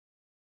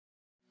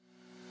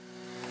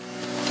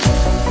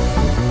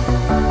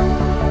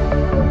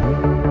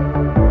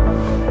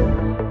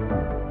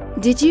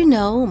Did you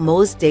know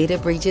most data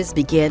breaches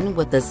begin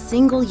with a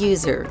single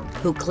user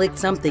who clicked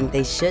something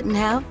they shouldn't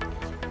have?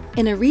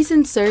 In a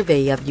recent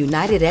survey of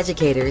United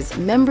Educators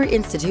member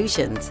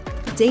institutions,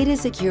 data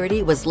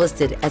security was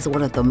listed as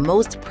one of the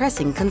most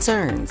pressing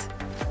concerns.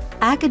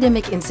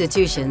 Academic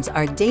institutions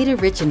are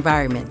data-rich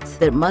environments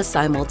that must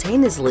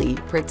simultaneously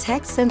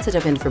protect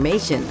sensitive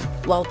information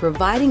while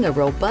providing a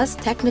robust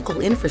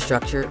technical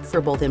infrastructure for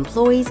both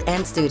employees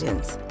and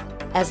students.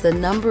 As the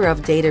number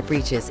of data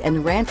breaches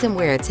and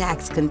ransomware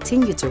attacks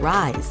continue to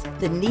rise,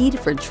 the need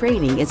for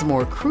training is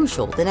more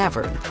crucial than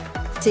ever.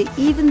 To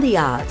even the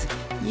odds,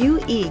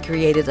 UE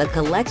created a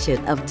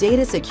collection of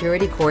data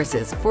security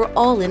courses for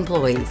all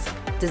employees,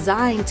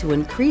 designed to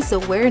increase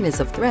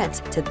awareness of threats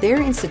to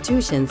their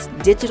institution's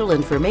digital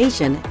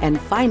information and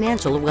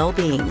financial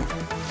well-being.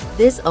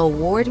 This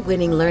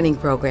award-winning learning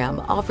program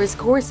offers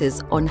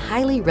courses on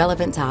highly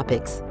relevant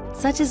topics,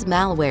 such as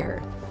malware,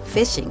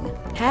 phishing,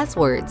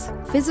 passwords,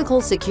 physical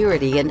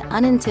security and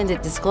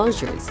unintended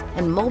disclosures,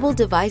 and mobile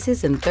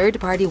devices and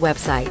third-party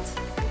websites.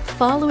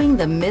 Following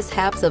the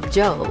mishaps of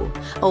Joe,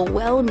 a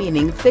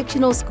well-meaning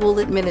fictional school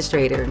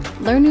administrator,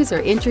 learners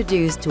are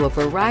introduced to a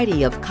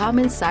variety of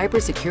common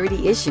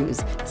cybersecurity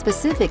issues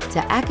specific to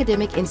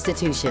academic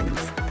institutions.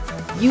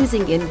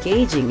 Using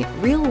engaging,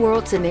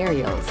 real-world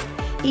scenarios,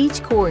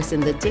 each course in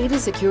the Data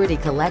Security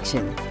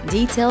Collection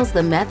details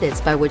the methods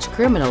by which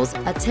criminals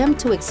attempt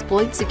to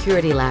exploit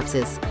security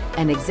lapses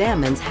and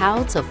examines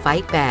how to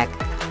fight back.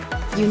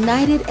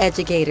 United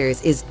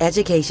Educators is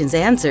education's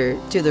answer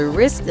to the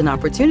risks and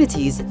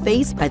opportunities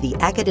faced by the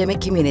academic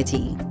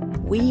community.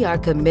 We are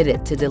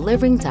committed to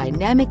delivering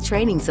dynamic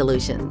training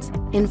solutions,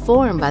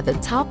 informed by the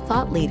top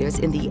thought leaders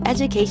in the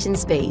education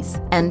space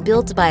and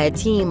built by a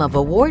team of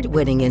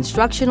award-winning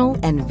instructional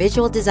and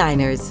visual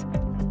designers.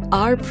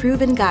 Our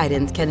proven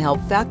guidance can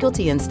help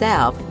faculty and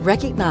staff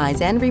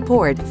recognize and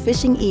report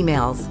phishing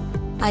emails,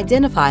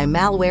 identify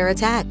malware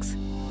attacks,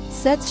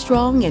 set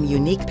strong and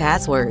unique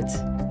passwords,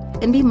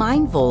 and be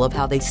mindful of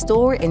how they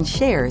store and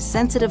share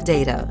sensitive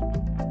data.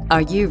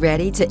 Are you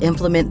ready to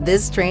implement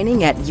this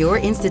training at your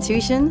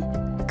institution?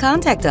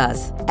 Contact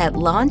us at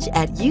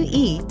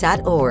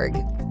launch@ue.org.